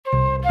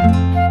Good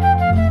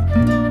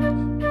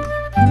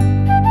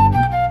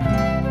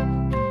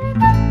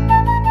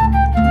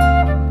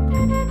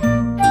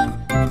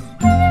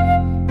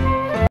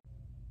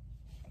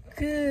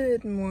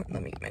morning.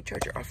 Let me get my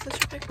charger off this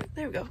real quick.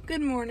 There we go.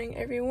 Good morning,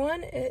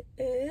 everyone. It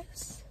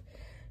is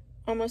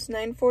almost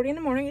 9:40 in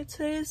the morning.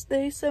 Today is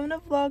day 7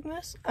 of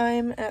Vlogmas.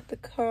 I'm at the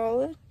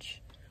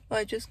college.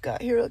 Well, I just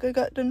got here. Like, I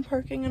got done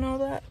parking and all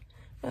that.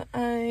 But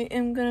I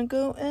am gonna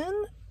go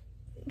in,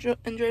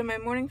 enjoy my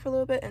morning for a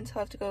little bit until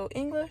I have to go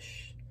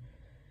English.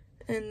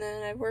 And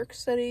then I work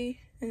study.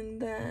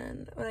 And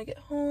then when I get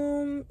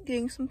home,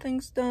 getting some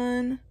things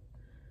done.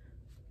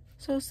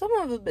 So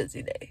somewhat of a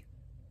busy day.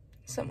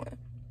 Somewhat.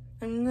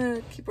 I'm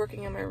gonna keep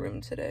working in my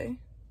room today.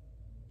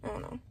 I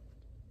don't know.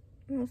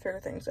 I'm gonna figure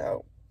things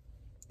out.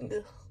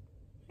 Ugh.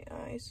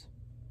 My eyes.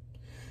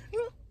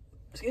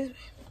 Excuse me.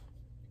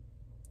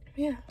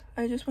 Yeah,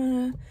 I just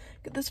wanna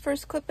get this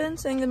first clip in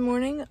saying good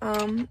morning.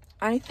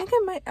 I think I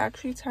might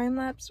actually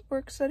time-lapse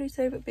work study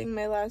today, but being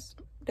my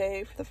last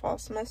day for the fall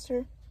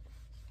semester.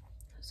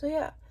 So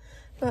yeah,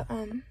 but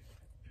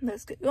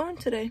let's get going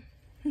today.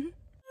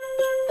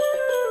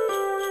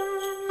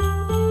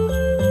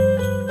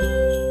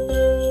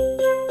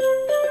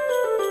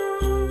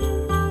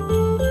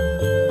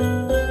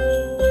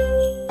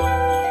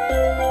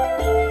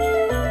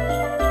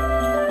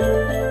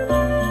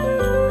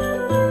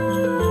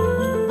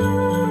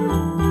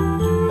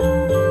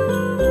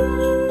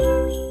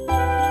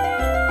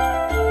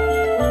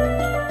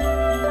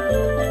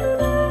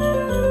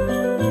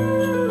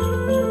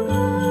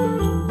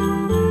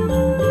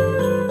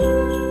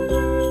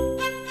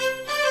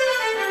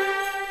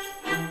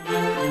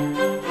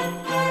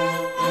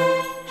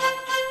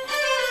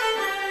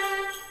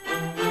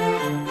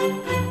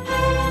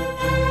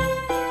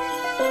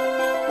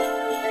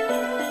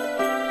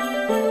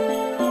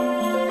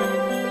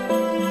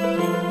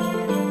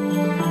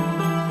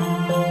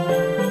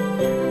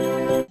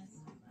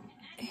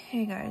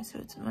 Hey guys, so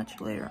it's much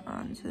later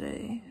on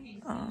today.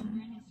 Oh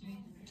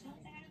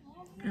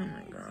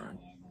my god.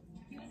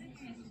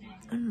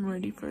 I'm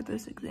ready for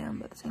this exam,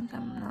 but at the same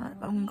time I'm not.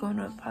 I'm going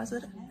to a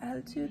positive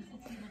attitude,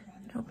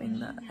 hoping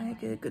that I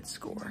get a good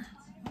score.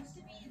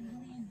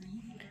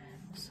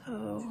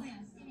 So,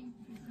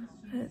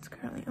 it's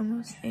currently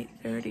almost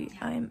 8:30.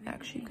 I'm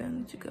actually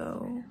going to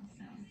go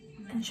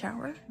and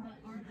shower.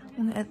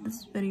 I'm gonna edit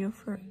this video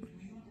for,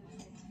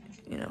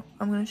 I'm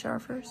gonna shower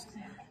first,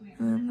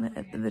 and then I'm gonna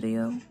edit the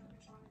video.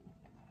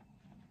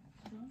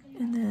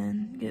 And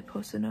then get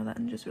posted and all that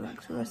and just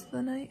relax the rest of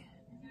the night.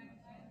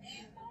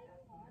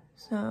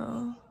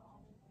 So,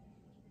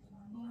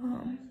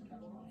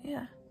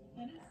 yeah.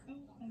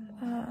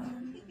 I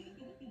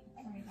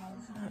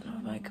don't know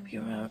if my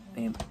computer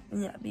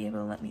be able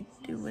to let me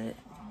do it.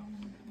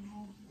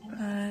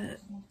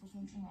 But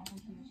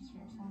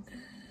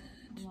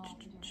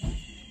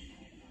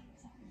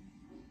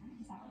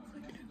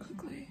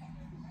quickly.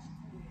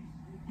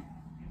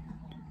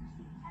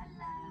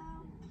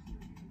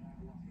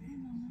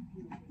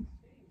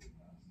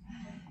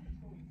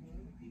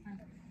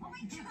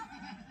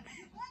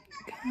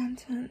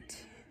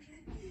 Content.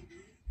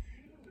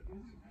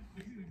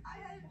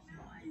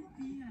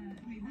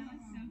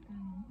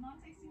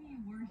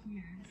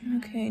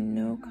 Okay,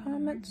 no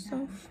comments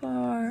so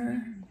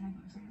far.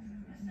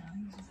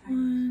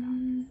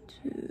 1,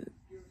 2.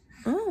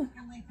 Oh,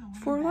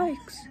 4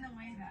 likes.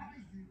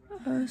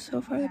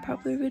 So far the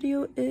popular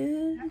video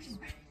is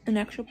an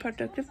actual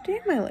productive day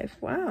in my life.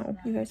 Wow,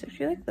 you guys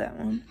actually like that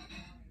one.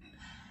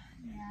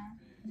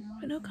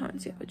 But no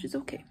comments yet, which is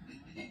okay.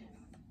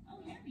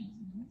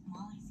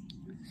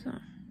 So,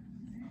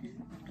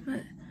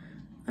 but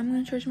I'm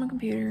gonna charge my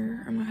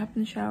computer. I'm gonna hop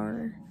in the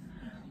shower.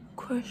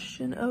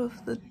 Question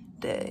of the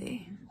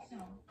day.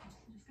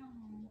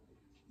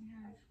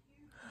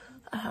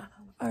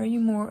 Are you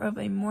more of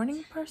a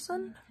morning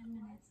person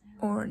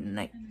or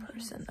night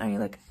person? Are you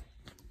like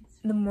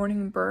the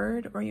morning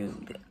bird or are you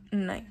the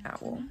night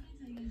owl?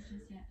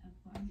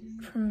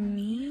 For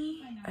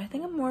me, I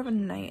think I'm more of a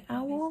night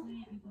owl.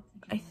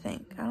 I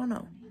think. I don't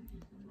know.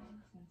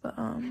 But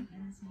I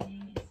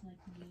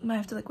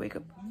have to like wake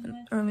up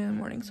early in the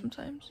morning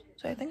sometimes.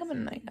 So I think I'm a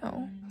night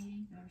owl.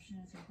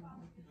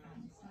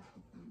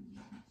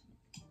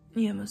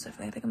 Yeah, most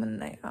definitely. I think I'm a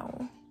night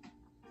owl.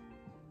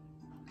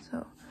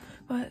 So,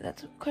 but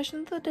that's a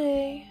question of the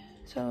day.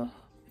 So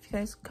if you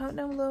guys comment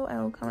down below, I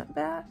will comment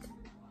back.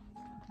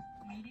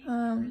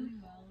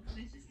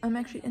 I'm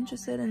actually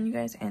interested in you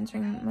guys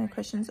answering my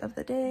questions of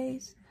the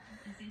days.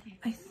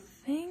 I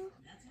think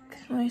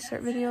when I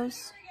start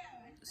videos,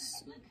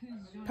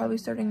 probably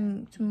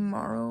starting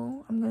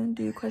tomorrow, I'm going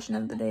to do question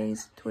of the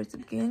days towards the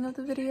beginning of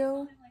the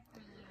video.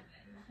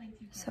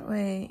 So that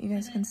way you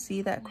guys can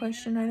see that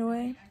question right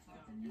away.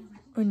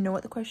 Or know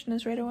what the question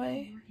is right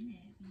away.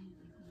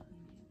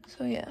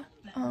 So yeah.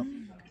 Other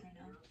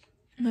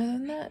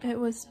than that, it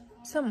was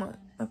somewhat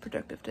a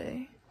productive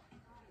day.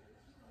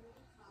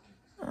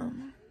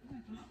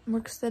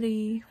 Work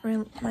study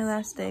for my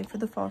last day for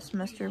the fall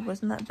semester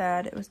wasn't that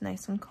bad. It was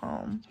nice and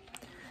calm.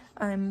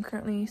 I'm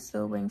currently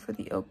still waiting for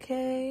the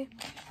okay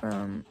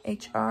from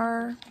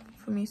HR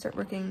for me to start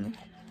working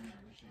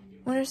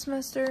winter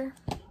semester.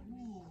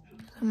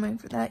 I'm waiting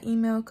for that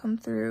email come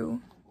through,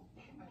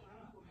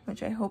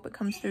 which I hope it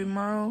comes through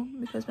tomorrow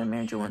because my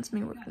manager wants me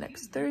to work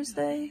next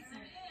Thursday.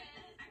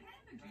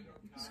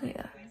 So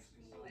yeah.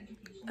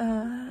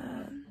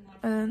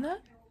 Other than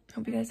that,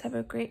 hope you guys have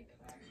a great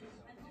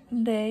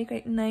day,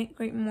 great night,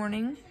 great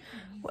morning.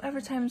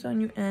 Whatever time zone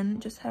you're in,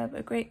 just have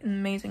a great and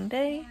amazing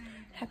day.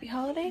 Happy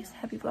holidays,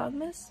 happy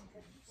Vlogmas.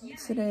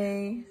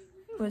 Today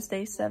was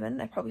day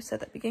 7. I probably said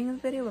that at the beginning of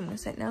the video, but I'm going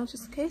to say it now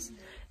just in case.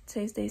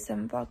 Today's day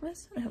 7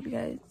 Vlogmas. I hope you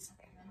guys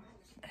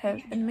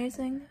have an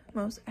amazing,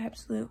 most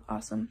absolute,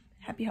 awesome,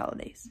 happy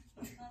holidays.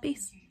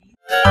 Peace.